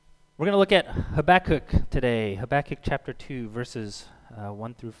We're going to look at Habakkuk today, Habakkuk chapter 2, verses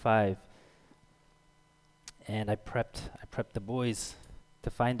 1 through 5. And I prepped the boys to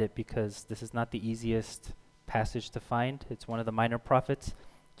find it because this is not the easiest passage to find. It's one of the minor prophets.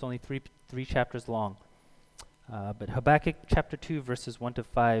 It's only three chapters long. But Habakkuk chapter 2, verses 1 to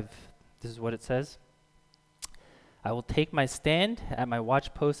 5, this is what it says. I will take my stand at my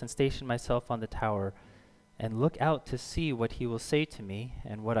watchpost and station myself on the tower, and look out to see what he will say to me,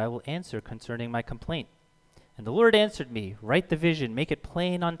 and what I will answer concerning my complaint. And the Lord answered me, write the vision, make it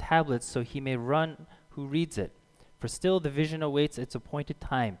plain on tablets, so he may run who reads it. For still the vision awaits its appointed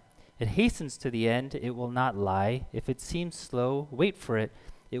time. It hastens to the end, it will not lie. If it seems slow, wait for it.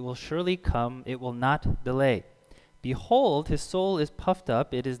 It will surely come, it will not delay. Behold, his soul is puffed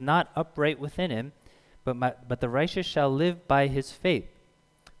up, it is not upright within him, but the righteous shall live by his faith.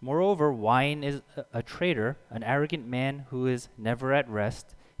 Moreover, wine is a traitor, an arrogant man who is never at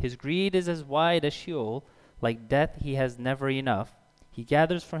rest. His greed is as wide as Sheol. Like death, he has never enough. He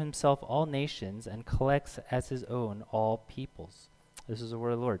gathers for himself all nations and collects as his own all peoples. This is the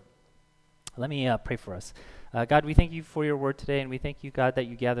word of the Lord. Let me pray for us. God, we thank you for your word today, and we thank you, God, that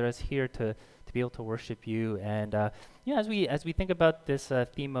you gather us here to be able to worship you. And as we think about this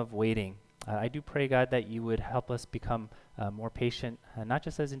theme of waiting, I do pray, God, that you would help us become more patient, not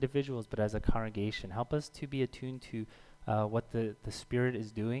just as individuals, but as a congregation. Help us to be attuned to what the Spirit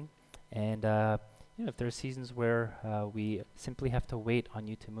is doing. And if there are seasons where we simply have to wait on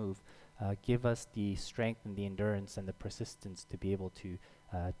you to move, give us the strength and the endurance and the persistence to be able to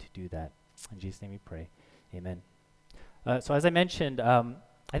do that. In Jesus' name we pray. Amen. So as I mentioned,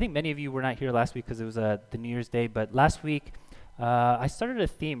 I think many of you were not here last week because it was the New Year's Day, but last week I started a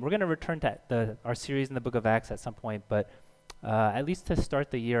theme. We're going to return to our series in the book of Acts at some point, but at least to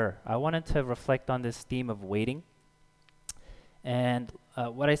start the year, I wanted to reflect on this theme of waiting. And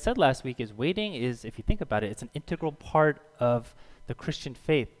what I said last week is waiting is, if you think about it, it's an integral part of the Christian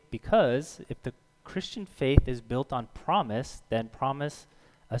faith, because if the Christian faith is built on promise, then promise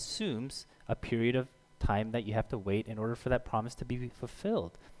assumes a period of time that you have to wait in order for that promise to be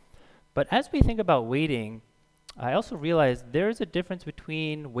fulfilled. But as we think about waiting, I also realize there's a difference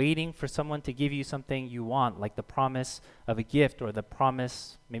between waiting for someone to give you something you want, like the promise of a gift or the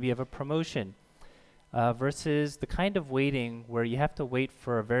promise maybe of a promotion, versus the kind of waiting where you have to wait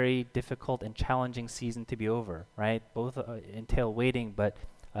for a very difficult and challenging season to be over, right? Both entail waiting, but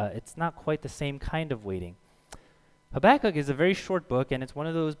it's not quite the same kind of waiting. Habakkuk is a very short book, and it's one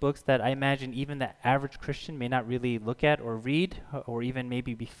of those books that I imagine even the average Christian may not really look at or read or even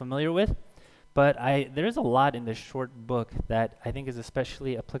maybe be familiar with. But there's a lot in this short book that I think is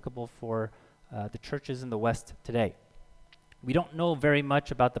especially applicable for the churches in the West today. We don't know very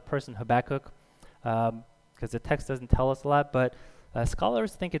much about the person Habakkuk because the text doesn't tell us a lot, but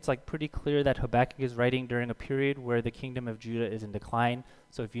scholars think it's like pretty clear that Habakkuk is writing during a period where the kingdom of Judah is in decline.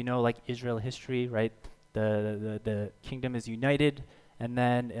 So if you know like Israel history, right, the kingdom is united, and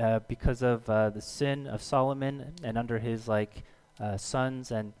then because of the sin of Solomon and under his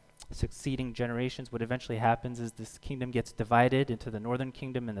sons and succeeding generations, what eventually happens is this kingdom gets divided into the northern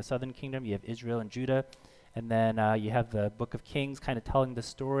kingdom and the southern kingdom. You have Israel and Judah, and then you have the book of Kings kind of telling the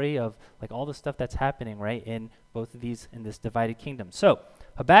story of like all the stuff that's happening right in both of these, in this divided kingdom. So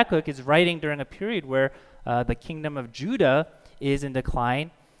Habakkuk is writing during a period where the kingdom of Judah is in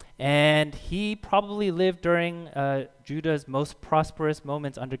decline, and he probably lived during Judah's most prosperous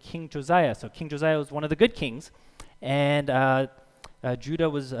moments under King Josiah. So King Josiah was one of the good kings, and Judah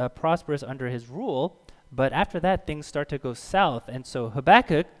was prosperous under his rule, but after that, things start to go south. And so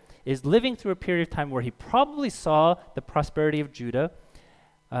Habakkuk is living through a period of time where he probably saw the prosperity of Judah,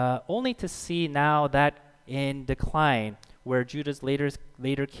 only to see now that in decline, where Judah's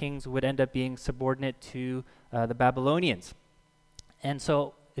later kings would end up being subordinate to the Babylonians. And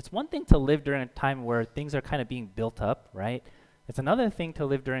so it's one thing to live during a time where things are kind of being built up, right? It's another thing to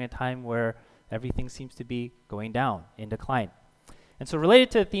live during a time where everything seems to be going down, in decline. And so related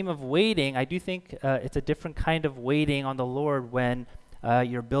to the theme of waiting, I do think it's a different kind of waiting on the Lord when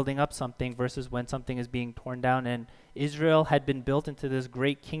you're building up something versus when something is being torn down. And Israel had been built into this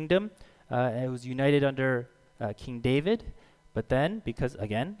great kingdom. It was united under King David. But then, because,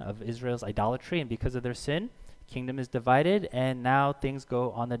 again, of Israel's idolatry and because of their sin, the kingdom is divided, and now things go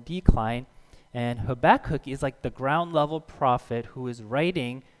on the decline. And Habakkuk is like the ground level prophet who is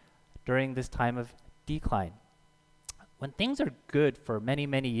writing during this time of decline. When things are good for many,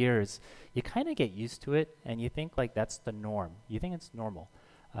 many years, you kind of get used to it, and you think like that's the norm. You think it's normal.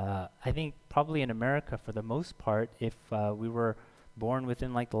 I think probably in America, for the most part, if we were born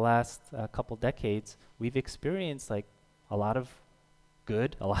within like the last couple decades, we've experienced like a lot of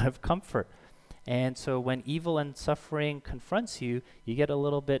good, a lot of comfort. And so when evil and suffering confronts you, you get a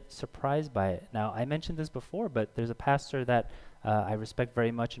little bit surprised by it. Now, I mentioned this before, but there's a pastor that I respect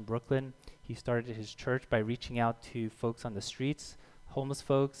very much in Brooklyn. He started his church by reaching out to folks on the streets, homeless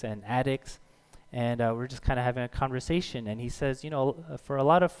folks and addicts, and we're just kind of having a conversation. And he says, for a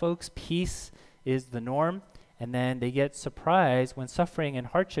lot of folks, peace is the norm, and then they get surprised when suffering and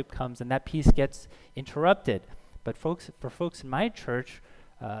hardship comes, and that peace gets interrupted. But for folks in my church,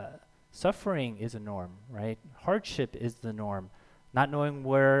 suffering is a norm, right? Hardship is the norm. Not knowing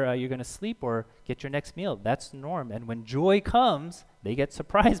where you're going to sleep or get your next meal, that's the norm. And when joy comes, they get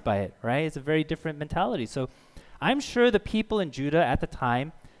surprised by it, right? It's a very different mentality. So I'm sure the people in Judah at the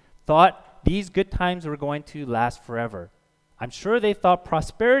time thought these good times were going to last forever. I'm sure they thought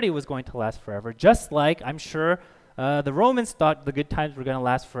prosperity was going to last forever, just like I'm sure the Romans thought the good times were going to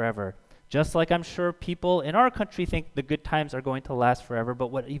last forever. Just like I'm sure people in our country think the good times are going to last forever. But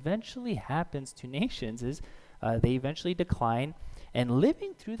what eventually happens to nations is they eventually decline. And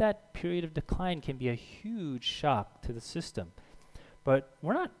living through that period of decline can be a huge shock to the system. But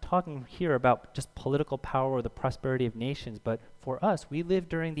we're not talking here about just political power or the prosperity of nations. But for us, we live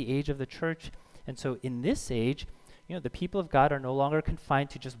during the age of the church. And so in this age, the people of God are no longer confined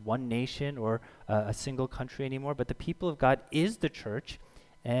to just one nation or a single country anymore. But the people of God is the church.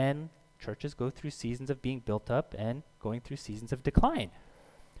 And churches go through seasons of being built up and going through seasons of decline.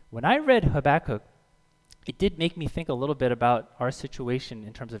 When I read Habakkuk, it did make me think a little bit about our situation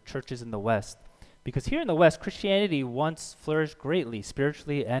in terms of churches in the West. Because here in the West, Christianity once flourished greatly,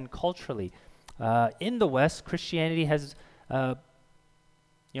 spiritually and culturally. In the West, Christianity has, up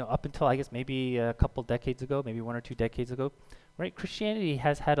until I guess maybe a couple decades ago, maybe 1 or 2 decades ago, right? Christianity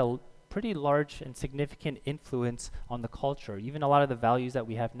has had a pretty large and significant influence on the culture. Even a lot of the values that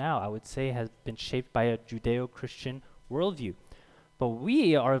we have now, I would say, has been shaped by a Judeo-Christian worldview. But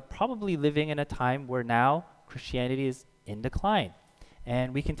we are probably living in a time where now Christianity is in decline.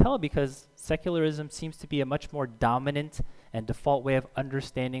 And we can tell because secularism seems to be a much more dominant and default way of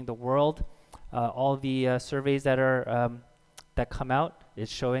understanding the world. All the surveys that come out is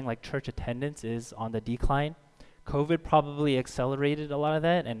showing like church attendance is on the decline. COVID probably accelerated a lot of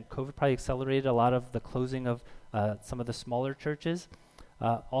that, and COVID probably accelerated a lot of the closing of some of the smaller churches.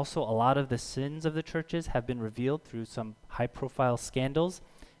 Also, a lot of the sins of the churches have been revealed through some high-profile scandals.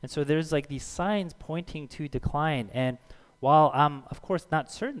 And so there's like these signs pointing to decline. And while I'm, of course,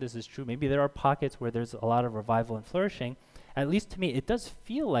 not certain this is true, maybe there are pockets where there's a lot of revival and flourishing, at least to me, it does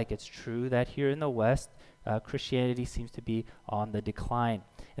feel like it's true that here in the West, Christianity seems to be on the decline.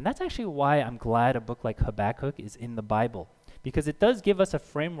 And that's actually why I'm glad a book like Habakkuk is in the Bible, because it does give us a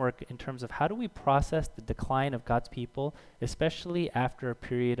framework in terms of how do we process the decline of God's people, especially after a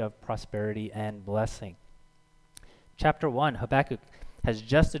period of prosperity and blessing. Chapter 1, Habakkuk has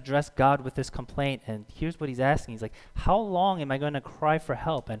just addressed God with this complaint, and here's what he's asking. He's like, how long am I going to cry for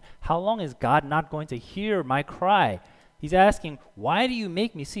help, and how long is God not going to hear my cry? He's asking, why do you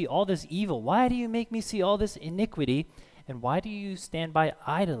make me see all this evil? Why do you make me see all this iniquity? And why do you stand by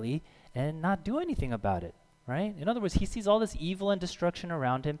idly and not do anything about it? Right? In other words, he sees all this evil and destruction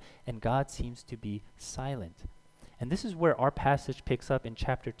around him, and God seems to be silent. And this is where our passage picks up in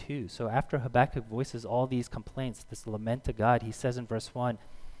chapter 2. So after Habakkuk voices all these complaints, this lament to God, he says in verse 1,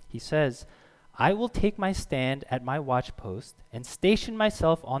 he says, I will take my stand at my watchpost and station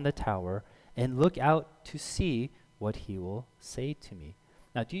myself on the tower and look out to see what he will say to me.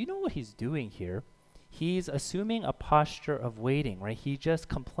 Now, do you know what he's doing here? He's assuming a posture of waiting, right? He just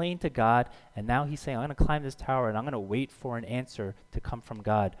complained to God, and now he's saying, I'm going to climb this tower, and I'm going to wait for an answer to come from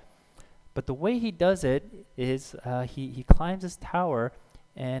God. But the way he does it is he climbs this tower,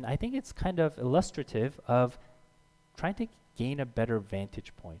 and I think it's kind of illustrative of trying to gain a better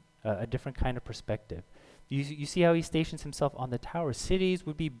vantage point, a different kind of perspective. You see how he stations himself on the tower. Cities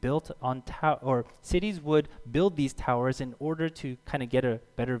would be built on or cities would build these towers in order to kind of get a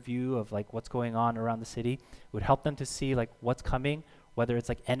better view of like what's going on around the city. It would help them to see like what's coming, whether it's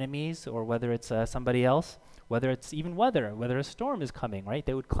like enemies or whether it's somebody else, whether it's even weather, whether a storm is coming, right?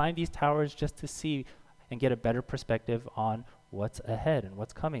 They would climb these towers just to see and get a better perspective on what's ahead and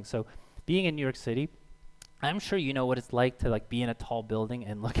what's coming. So being in New York City, I'm sure you know what it's like to like be in a tall building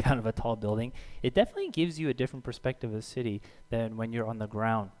and look out of a tall building. It definitely gives you a different perspective of the city than when you're on the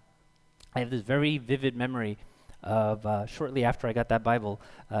ground. I have this very vivid memory of shortly after I got that Bible,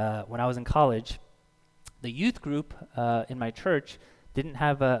 when I was in college, the youth group in my church didn't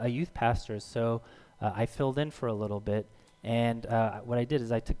have a youth pastor, so I filled in for a little bit. And what I did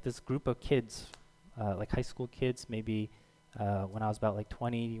is I took this group of kids, like high school kids, maybe when I was about like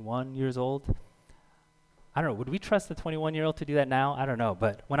 21 years old. I don't know, would we trust a 21-year-old to do that now? I don't know.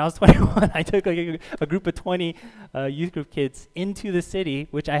 But when I was 21, I took a group of 20 youth group kids into the city,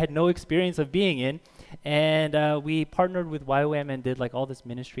 which I had no experience of being in. And we partnered with YWAM and did like all this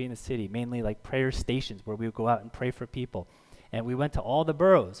ministry in the city, mainly like prayer stations where we would go out and pray for people. And we went to all the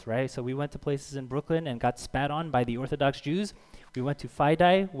boroughs, right? So we went to places in Brooklyn and got spat on by the Orthodox Jews. We went to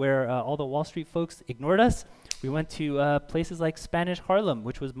Faidai, where all the Wall Street folks ignored us. We went to places like Spanish Harlem,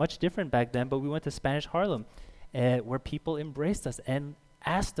 which was much different back then, but we went to Spanish Harlem, where people embraced us and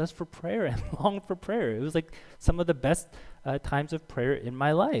asked us for prayer and longed for prayer. It was like some of the best times of prayer in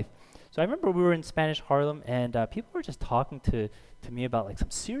my life. So I remember we were in Spanish Harlem, and people were just talking to me about like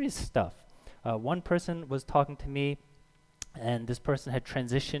some serious stuff. One person was talking to me, and this person had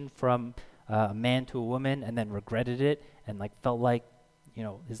transitioned from a man to a woman and then regretted it and like felt like, you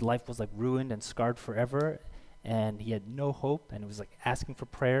know, his life was like ruined and scarred forever, and he had no hope and was like asking for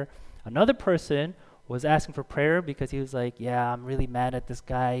prayer. Another person was asking for prayer because he was like, yeah, I'm really mad at this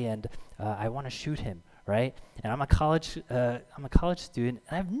guy and I want to shoot him, right? And I'm a college student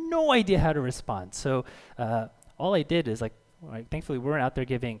and I have no idea how to respond. So all I did is like, thankfully we weren't out there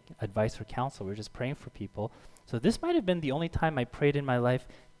giving advice or counsel. We were just praying for people. So this might have been the only time I prayed in my life,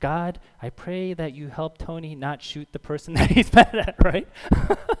 God, I pray that you help Tony not shoot the person that he's mad at, right?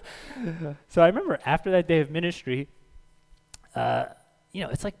 So I remember after that day of ministry,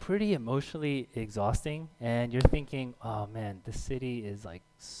 it's like pretty emotionally exhausting, and you're thinking, oh man, this city is like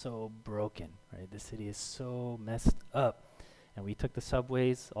so broken, right? This city is so messed up. And we took the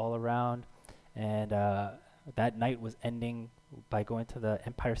subways all around, and that night was ending by going to the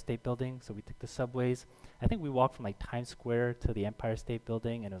Empire State Building, so we took the subways. I think we walked from like Times Square to the Empire State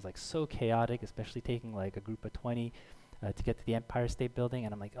Building, and it was like so chaotic, especially taking like a group of 20 to get to the Empire State Building.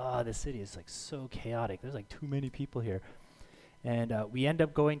 And I'm like, oh, this city is like so chaotic. There's like too many people here. And we end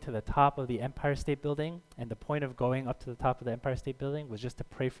up going to the top of the Empire State Building, and the point of going up to the top of the Empire State Building was just to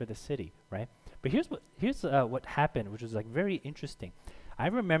pray for the city, right? But here's what happened, which was like very interesting. I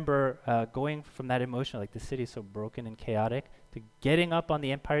remember going from that emotion, like the city is so broken and chaotic, to getting up on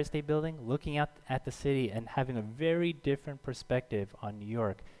the Empire State Building, looking out at the city, and having a very different perspective on New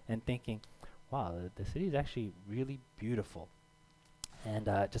York, and thinking, wow, the city is actually really beautiful. And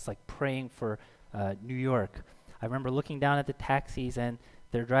just like praying for New York. I remember looking down at the taxis, and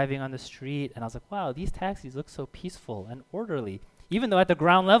they're driving on the street, and I was like, wow, these taxis look so peaceful and orderly. Even though at the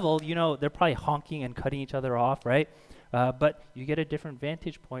ground level, you know, they're probably honking and cutting each other off, right? But you get a different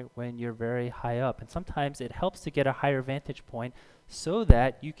vantage point when you're very high up. And sometimes it helps to get a higher vantage point so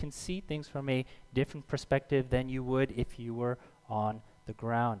that you can see things from a different perspective than you would if you were on the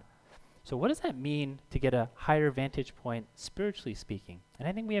ground. So what does that mean to get a higher vantage point, spiritually speaking? And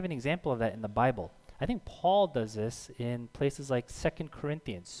I think we have an example of that in the Bible. I think Paul does this in places like 2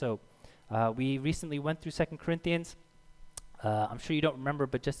 Corinthians. So we recently went through 2 Corinthians. I'm sure you don't remember,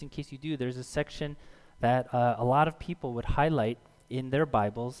 but just in case you do, there's a section that a lot of people would highlight in their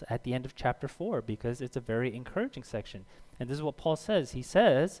Bibles at the end of chapter 4 because it's a very encouraging section. And this is what Paul says. He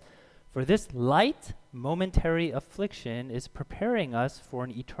says, for this light, momentary affliction is preparing us for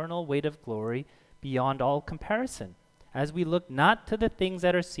an eternal weight of glory beyond all comparison, as we look not to the things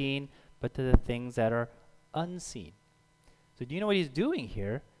that are seen, but to the things that are unseen. So do you know what he's doing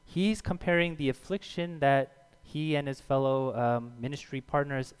here? He's comparing the affliction that he and his fellow ministry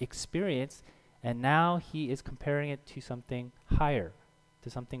partners experienced, and now he is comparing it to something higher, to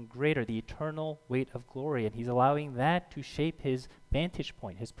something greater, the eternal weight of glory, and he's allowing that to shape his vantage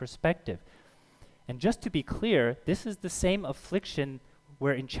point, his perspective. And just to be clear, this is the same affliction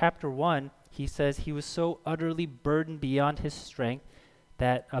where in chapter 1, he says he was so utterly burdened beyond his strength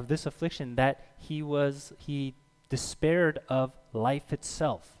that of this affliction that he despaired of life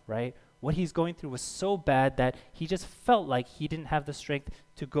itself, right? What he's going through was so bad that he just felt like he didn't have the strength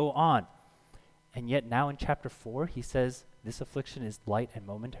to go on. And yet now in chapter 4, he says this affliction is light and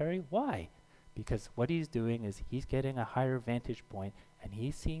momentary. Why? Because what he's doing is he's getting a higher vantage point, and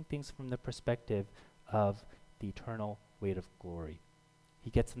he's seeing things from the perspective of the eternal weight of glory.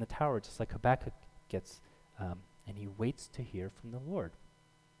 He gets in the tower just like Habakkuk gets, and he waits to hear from the Lord.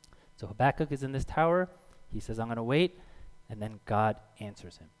 So Habakkuk is in this tower. He says, I'm going to wait. And then God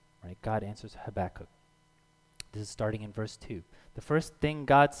answers him, right? God answers Habakkuk. This is starting in verse 2. The first thing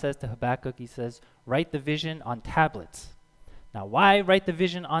God says to Habakkuk, he says, write the vision on tablets. Now, why write the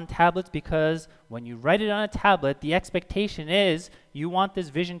vision on tablets? Because when you write it on a tablet, the expectation is you want this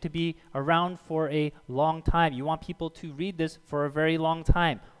vision to be around for a long time. You want people to read this for a very long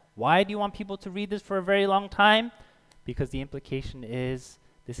time. Why do you want people to read this for a very long time? Because the implication is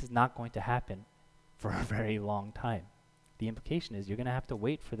this is not going to happen for a very long time. The implication is you're going to have to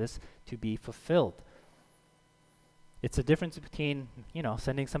wait for this to be fulfilled. It's a difference between,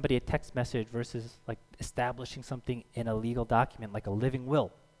 sending somebody a text message versus like establishing something in a legal document like a living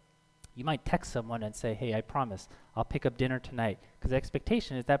will. You might text someone and say, hey, I promise I'll pick up dinner tonight, because the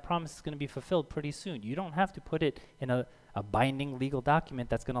expectation is that promise is going to be fulfilled pretty soon. You don't have to put it in a binding legal document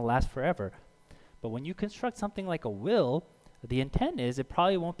that's going to last forever. But when you construct something like a will, the intent is it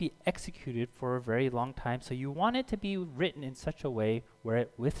probably won't be executed for a very long time, so you want it to be written in such a way where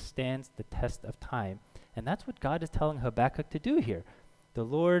it withstands the test of time. And that's what God is telling Habakkuk to do here. The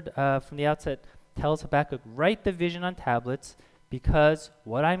Lord, from the outset, tells Habakkuk, write the vision on tablets, because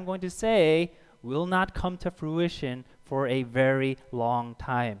what I'm going to say will not come to fruition for a very long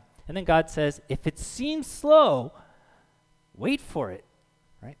time. And then God says, if it seems slow, wait for it,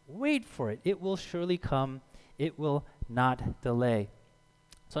 right? Wait for it. It will surely come. It will not delay.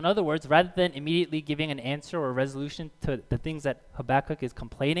 So in other words, rather than immediately giving an answer or resolution to the things that Habakkuk is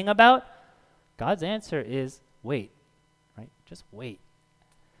complaining about, God's answer is wait, right? Just wait.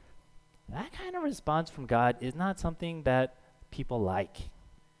 That kind of response from God is not something that people like,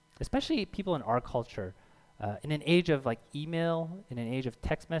 especially people in our culture. In an age of like email, in an age of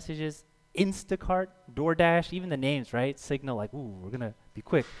text messages, Instacart, DoorDash, even the names, right? Signal, like, ooh, we're going to be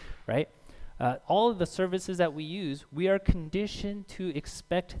quick, right? All of the services that we use, we are conditioned to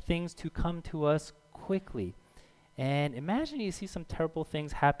expect things to come to us quickly. And imagine you see some terrible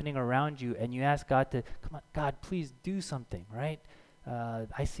things happening around you and you ask God to, come on, God, please do something, right?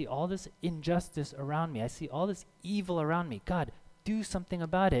 I see all this injustice around me. I see all this evil around me. God, do something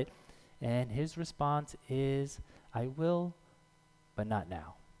about it. And his response is, I will, but not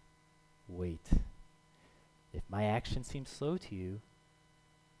now. Wait. If my action seems slow to you,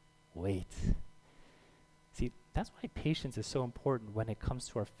 wait. See, that's why patience is so important when it comes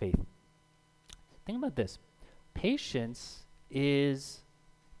to our faith. Think about this. Patience is,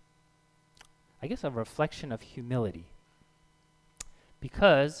 I guess, a reflection of humility.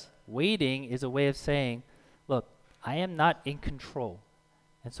 Because waiting is a way of saying, look, I am not in control.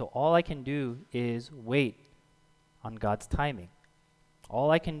 And so all I can do is wait on God's timing.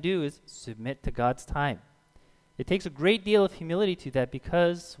 All I can do is submit to God's time. It takes a great deal of humility to that,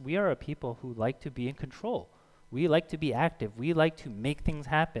 because we are a people who like to be in control. We like to be active. We like to make things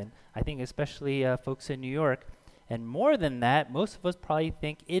happen. I think especially folks in New York. And more than that, most of us probably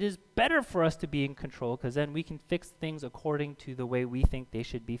think it is better for us to be in control, because then we can fix things according to the way we think they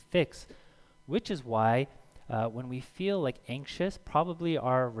should be fixed. Which is why when we feel like anxious, probably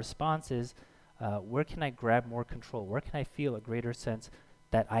our response is, where can I grab more control? Where can I feel a greater sense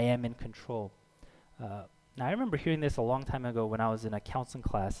that I am in control? Now, I remember hearing this a long time ago when I was in a counseling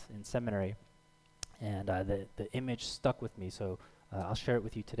class in seminary, and the image stuck with me, so I'll share it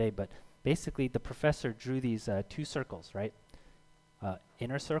with you today. But basically, the professor drew these two circles, right?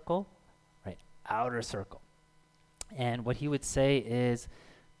 Inner circle, right? Outer circle. And what he would say is,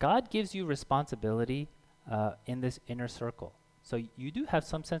 God gives you responsibility in this inner circle. So you do have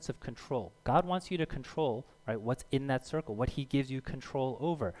some sense of control. God wants you to control, right, what's in that circle, what he gives you control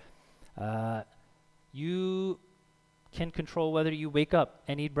over. You can control whether you wake up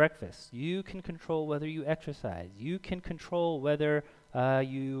and eat breakfast. You can control whether you exercise. You can control whether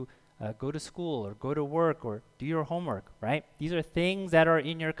you go to school or go to work or do your homework, right? These are things that are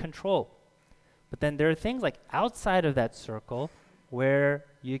in your control. But then there are things like outside of that circle where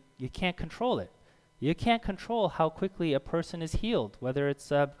you can't control it. You can't control how quickly a person is healed, whether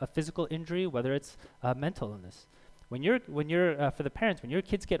it's a physical injury, whether it's a mental illness. When you're for the parents, when your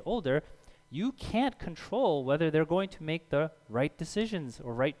kids get older, you can't control whether they're going to make the right decisions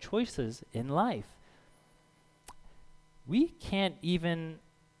or right choices in life. We can't even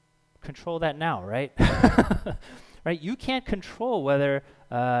control that now, right? Right? You can't control whether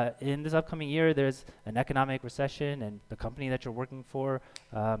in this upcoming year there's an economic recession and the company that you're working for,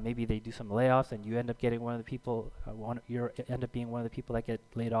 maybe they do some layoffs and you end up getting one of the people, end up being one of the people that get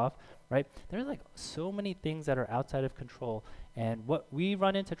laid off, right? There's like so many things that are outside of control, and what we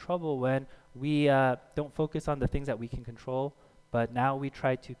run into trouble when we don't focus on the things that we can control, but now we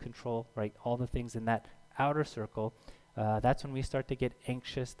try to control, right, all the things in that outer circle. That's when we start to get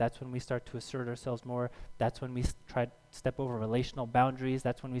anxious. That's when we start to assert ourselves more. That's when we try to step over relational boundaries.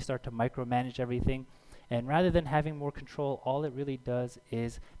 That's when we start to micromanage everything. And rather than having more control, all it really does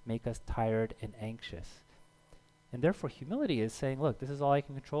is make us tired and anxious. And therefore, humility is saying, look, this is all I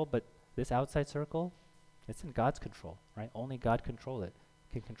can control, but this outside circle, it's in God's control, right? Only God can control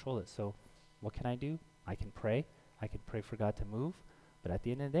it. So what can I do? I can pray. I can pray for God to move. But at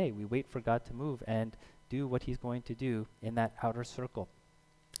the end of the day, we wait for God to move and do what he's going to do in that outer circle.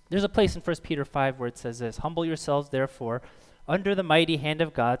 There's a place in 1 Peter 5 where it says this, humble yourselves, therefore, under the mighty hand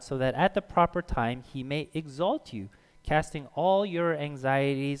of God, so that at the proper time he may exalt you, casting all your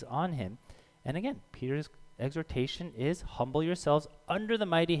anxieties on him. And again, Peter's exhortation is humble yourselves under the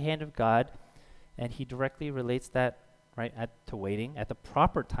mighty hand of God, and he directly relates that to waiting. At the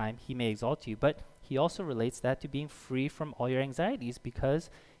proper time, he may exalt you, but he also relates that to being free from all your anxieties because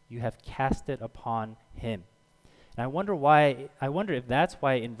you have cast it upon him. And I wonder if that's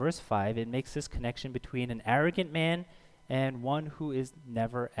why in verse 5 it makes this connection between an arrogant man and one who is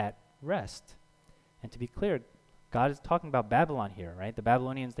never at rest. And to be clear, God is talking about Babylon here, right? The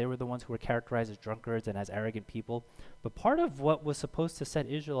Babylonians, they were the ones who were characterized as drunkards and as arrogant people. But part of what was supposed to set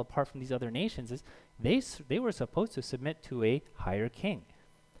Israel apart from these other nations is they were supposed to submit to a higher king.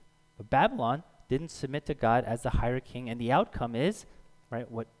 But Babylon didn't submit to God as the higher king, and the outcome is, right,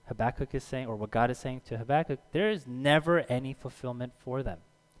 what Habakkuk is saying, or what God is saying to Habakkuk, there is never any fulfillment for them.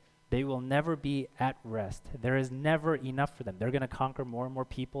 They will never be at rest. There is never enough for them. They're going to conquer more and more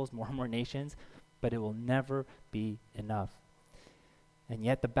peoples, more and more nations, but it will never be enough. And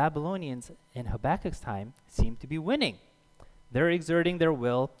yet the Babylonians in Habakkuk's time seem to be winning. They're exerting their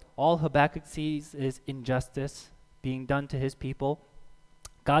will. All Habakkuk sees is injustice being done to his people.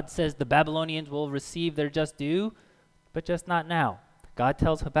 God says the Babylonians will receive their just due, but just not now. God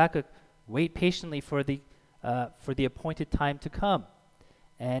tells Habakkuk, wait patiently for the appointed time to come.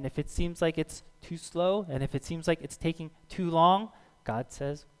 And if it seems like it's too slow, and if it seems like it's taking too long, God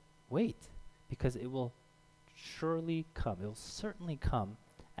says, wait, because it will surely come. It will certainly come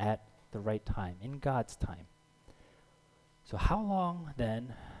at the right time, in God's time. So how long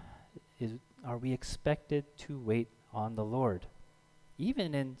then are we expected to wait on the Lord?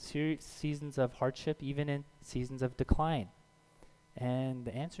 Even in seasons of hardship, even in seasons of decline. And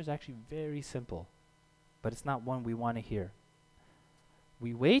the answer is actually very simple, but it's not one we want to hear.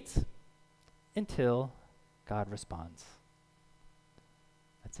 We wait until God responds.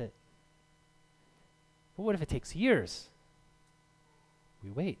 That's it. But what if it takes years? We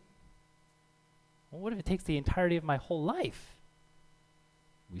wait. Well, what if it takes the entirety of my whole life?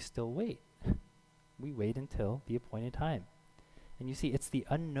 We still wait. We wait until the appointed time. And you see, it's the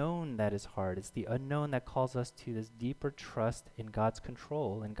unknown that is hard. It's the unknown that calls us to this deeper trust in God's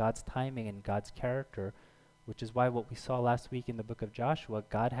control, in God's timing, and God's character, which is why what we saw last week in the book of Joshua,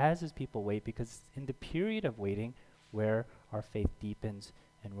 God has his people wait because it's in the period of waiting where our faith deepens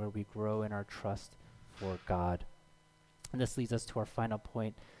and where we grow in our trust for God. And this leads us to our final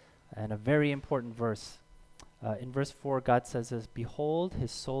point and a very important verse. In verse 4, God says this, behold,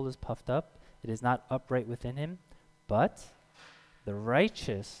 his soul is puffed up. It is not upright within him, but the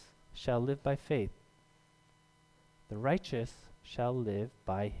righteous shall live by faith. The righteous shall live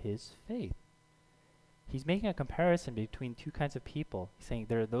by his faith. He's making a comparison between two kinds of people. He's saying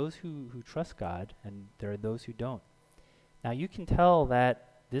there are those who trust God and there are those who don't. Now you can tell that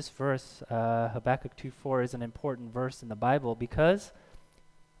this verse, Habakkuk 2:4, is an important verse in the Bible because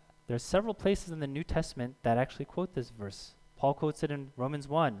there's several places in the New Testament that actually quote this verse. Paul quotes it in Romans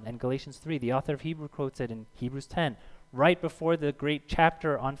 1 and Galatians 3. The author of Hebrews quotes it in Hebrews 10, right before the great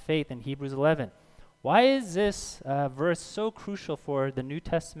chapter on faith in Hebrews 11. Why is this verse so crucial for the New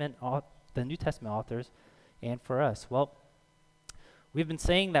Testament authors and for us? Well, we've been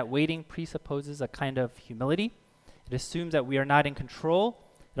saying that waiting presupposes a kind of humility. It assumes that we are not in control.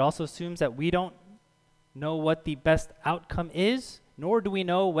 It also assumes that we don't know what the best outcome is, nor do we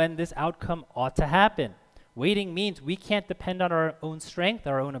know when this outcome ought to happen. Waiting means we can't depend on our own strength,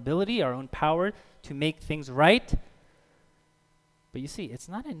 our own ability, our own power to make things right. But you see, it's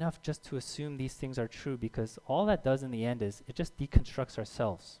not enough just to assume these things are true because all that does in the end is it just deconstructs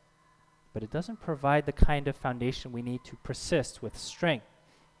ourselves. But it doesn't provide the kind of foundation we need to persist with strength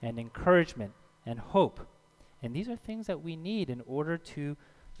and encouragement and hope. And these are things that we need in order to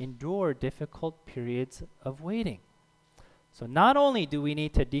endure difficult periods of waiting. So not only do we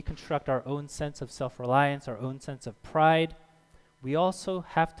need to deconstruct our own sense of self-reliance, our own sense of pride, we also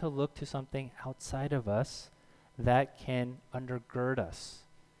have to look to something outside of us that can undergird us.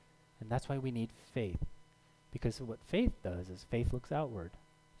 And that's why we need faith. Because what faith does is faith looks outward.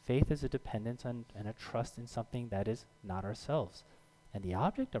 Faith is a dependence on and a trust in something that is not ourselves. And the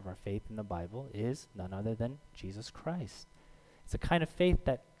object of our faith in the Bible is none other than Jesus Christ. It's a kind of faith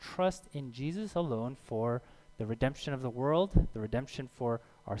that trusts in Jesus alone for the redemption of the world, the redemption for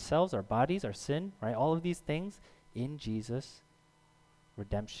ourselves, our bodies, our sin, right? All of these things, in Jesus,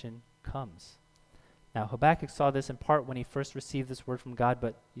 redemption comes. Now, Habakkuk saw this in part when he first received this word from God,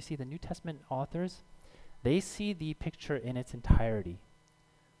 but you see, the New Testament authors, they see the picture in its entirety.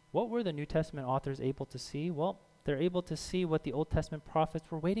 What were the New Testament authors able to see? Well, they're able to see what the Old Testament prophets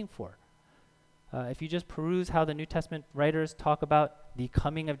were waiting for. if you just peruse how the New Testament writers talk about the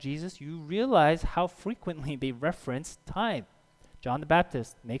coming of Jesus, you realize how frequently they reference time. John the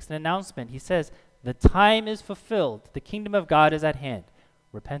Baptist makes an announcement. He says, "The time is fulfilled. The kingdom of God is at hand.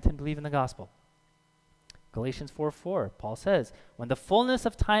 Repent and believe in the gospel." Galatians 4:4, Paul says, "When the fullness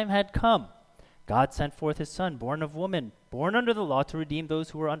of time had come, God sent forth his son, born of woman, born under the law, to redeem those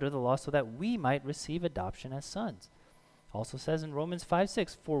who were under the law, so that we might receive adoption as sons." Also says in Romans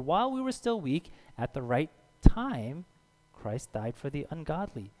 5:6, "For while we were still weak, at the right time, Christ died for the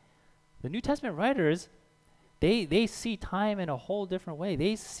ungodly." The New Testament writers, they see time in a whole different way.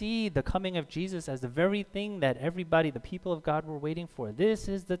 They see the coming of Jesus as the very thing that everybody, the people of God, were waiting for. This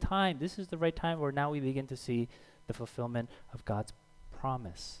is the time. This is the right time where now we begin to see the fulfillment of God's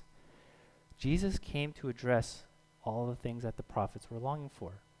promise. Jesus came to address all the things that the prophets were longing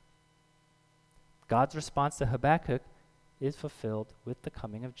for. God's response to Habakkuk is fulfilled with the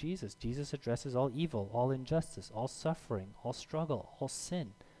coming of Jesus. Jesus addresses all evil, all injustice, all suffering, all struggle, all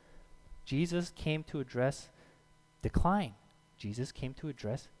sin. Jesus came to address decline. Jesus came to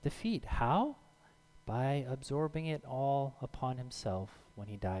address defeat. How? By absorbing it all upon himself when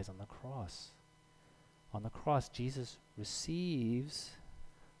he dies on the cross. On the cross, Jesus receives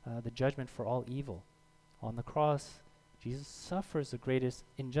the judgment for all evil. On the cross, Jesus suffers the greatest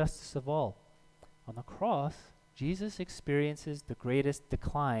injustice of all. On the cross, Jesus experiences the greatest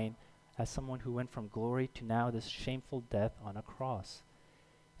decline as someone who went from glory to now this shameful death on a cross.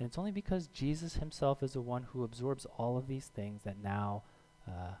 And it's only because Jesus himself is the one who absorbs all of these things that now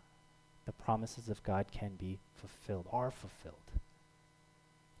the promises of God can be fulfilled, are fulfilled.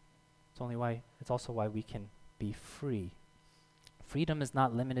 It's also why we can be free. Freedom is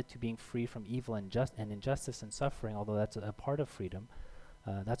not limited to being free from evil and injustice and suffering, although that's a part of freedom.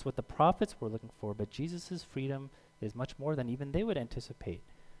 That's what the prophets were looking for, but Jesus' freedom is much more than even they would anticipate.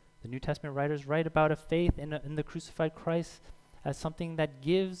 The New Testament writers write about a faith in the crucified Christ as something that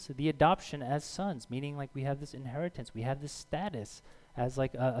gives the adoption as sons, meaning like we have this inheritance, we have this status as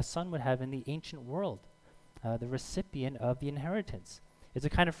like a son would have in the ancient world, the recipient of the inheritance. It's a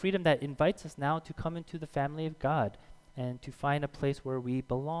kind of freedom that invites us now to come into the family of God and to find a place where we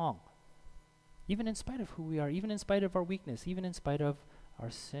belong, even in spite of who we are, even in spite of our weakness, even in spite of our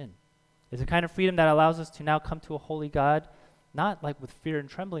sin. It's a kind of freedom that allows us to now come to a holy God, not like with fear and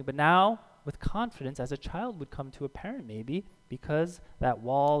trembling, but now with confidence, as a child would come to a parent maybe, because that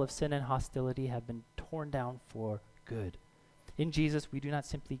wall of sin and hostility have been torn down for good. In Jesus, we do not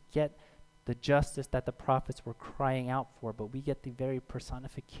simply get the justice that the prophets were crying out for, but we get the very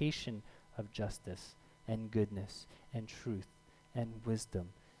personification of justice and goodness and truth and wisdom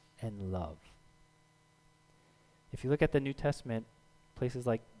and love. If you look at the New Testament, places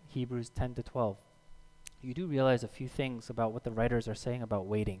like Hebrews 10 to 12, you do realize a few things about what the writers are saying about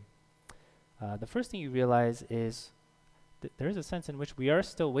waiting. The first thing you realize is that there is a sense in which we are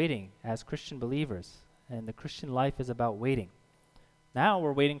still waiting as Christian believers, and the Christian life is about waiting. Now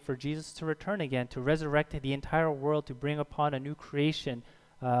we're waiting for Jesus to return again, to resurrect the entire world, to bring upon a new creation,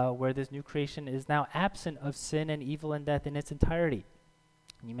 where this new creation is now absent of sin and evil and death in its entirety.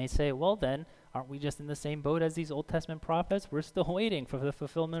 And you may say, well then, aren't we just in the same boat as these Old Testament prophets? We're still waiting for the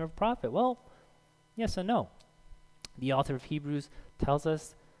fulfillment of prophet. Well, yes and no. The author of Hebrews tells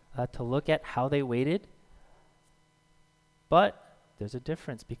us to look at how they waited, but there's a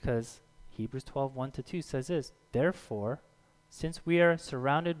difference, because Hebrews 12, 1-2 says this: "Therefore, since we are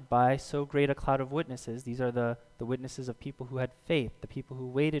surrounded by so great a cloud of witnesses," these are the witnesses of people who had faith, the people who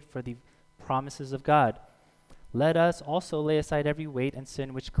waited for the promises of God, "let us also lay aside every weight and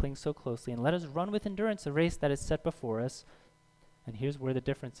sin which clings so closely, and let us run with endurance the race that is set before us." And here's where the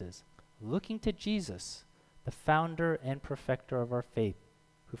difference is: "Looking to Jesus, the founder and perfecter of our faith,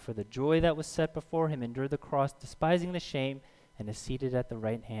 who for the joy that was set before him endured the cross, despising the shame, and is seated at the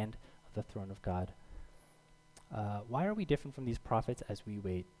right hand of the throne of God." Why are we different from these prophets as we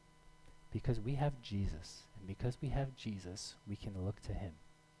wait? Because we have Jesus. And because we have Jesus, we can look to him.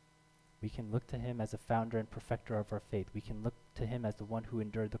 We can look to him as the founder and perfecter of our faith. We can look to him as the one who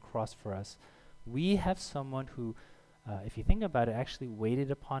endured the cross for us. We have someone who, if you think about it, actually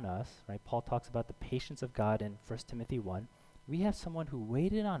waited upon us, right? Paul talks about the patience of God in 1 Timothy 1. We have someone who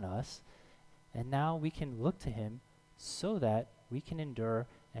waited on us, and now we can look to him so that we can endure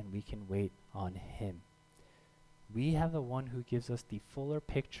and we can wait on him. We have the one who gives us the fuller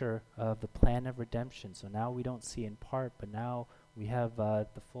picture of the plan of redemption. So now we don't see in part, but now we have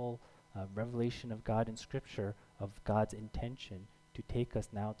the full revelation of God in Scripture, of God's intention to take us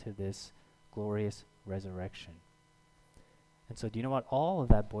now to this glorious resurrection. And so do you know what all of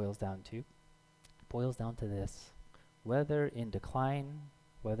that boils down to? It boils down to this: whether in decline,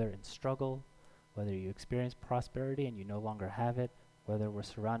 whether in struggle, whether you experience prosperity and you no longer have it, whether we're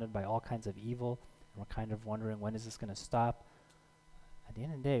surrounded by all kinds of evil and we're kind of wondering when is this going to stop. At the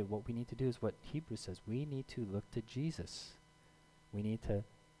end of the day, what we need to do is what Hebrews says. We need to look to Jesus. We need to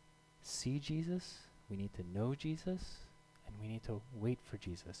see Jesus, we need to know Jesus, and we need to wait for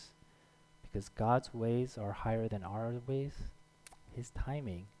Jesus. Because God's ways are higher than our ways. His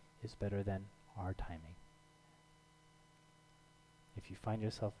timing is better than our timing. If you find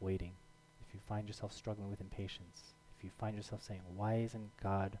yourself waiting, if you find yourself struggling with impatience, if you find yourself saying, why isn't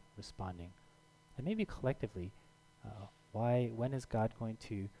God responding? And maybe collectively, when is God going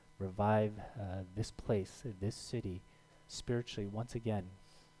to revive this place, this city, spiritually once again?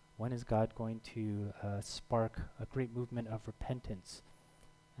 When is God going to spark a great movement of repentance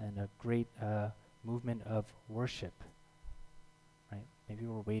and a great movement of worship? Right? Maybe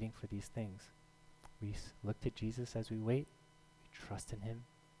we're waiting for these things. We look to Jesus as we wait, we trust in him,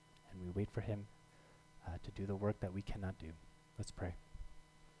 and we wait for him to do the work that we cannot do. Let's pray.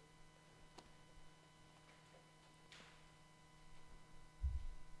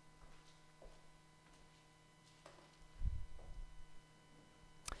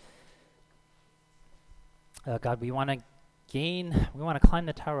 God, we want to climb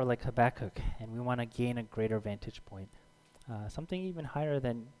the tower like Habakkuk, and we want to gain a greater vantage point, something even higher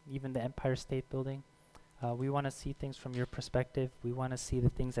than even the Empire State Building. We want to see things from your perspective. We want to see the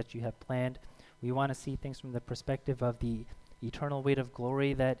things that you have planned. We want to see things from the perspective of the eternal weight of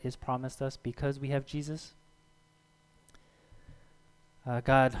glory that is promised us because we have Jesus.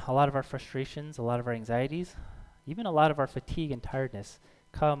 God, a lot of our frustrations, a lot of our anxieties, even a lot of our fatigue and tiredness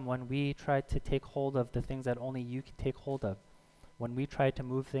come when we try to take hold of the things that only you can take hold of, when we try to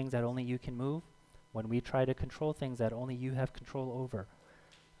move things that only you can move, when we try to control things that only you have control over.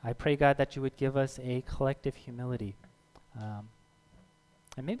 I pray, God, that you would give us a collective humility.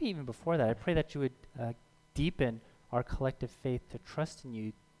 And maybe even before that, I pray that you would deepen our collective faith to trust in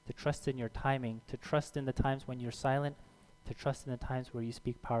you, to trust in your timing, to trust in the times when you're silent, to trust in the times where you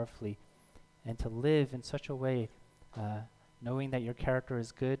speak powerfully, and to live in such a way knowing that your character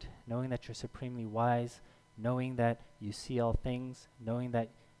is good, knowing that you're supremely wise, knowing that you see all things, knowing that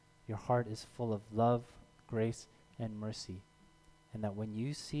your heart is full of love, grace, and mercy. And that when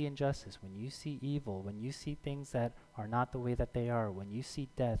you see injustice, when you see evil, when you see things that are not the way that they are, when you see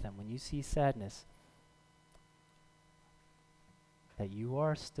death and when you see sadness, that you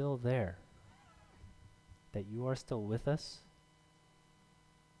are still there, that you are still with us,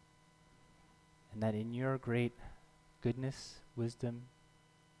 and that in your great goodness, wisdom,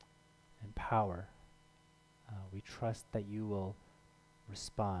 and power, we trust that you will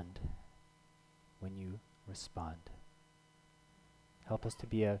respond when you respond. Help us to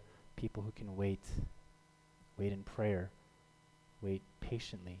be a people who can wait in prayer, wait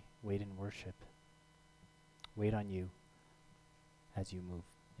patiently, wait in worship, wait on you as you move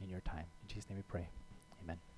in your time. In Jesus' name we pray. Amen.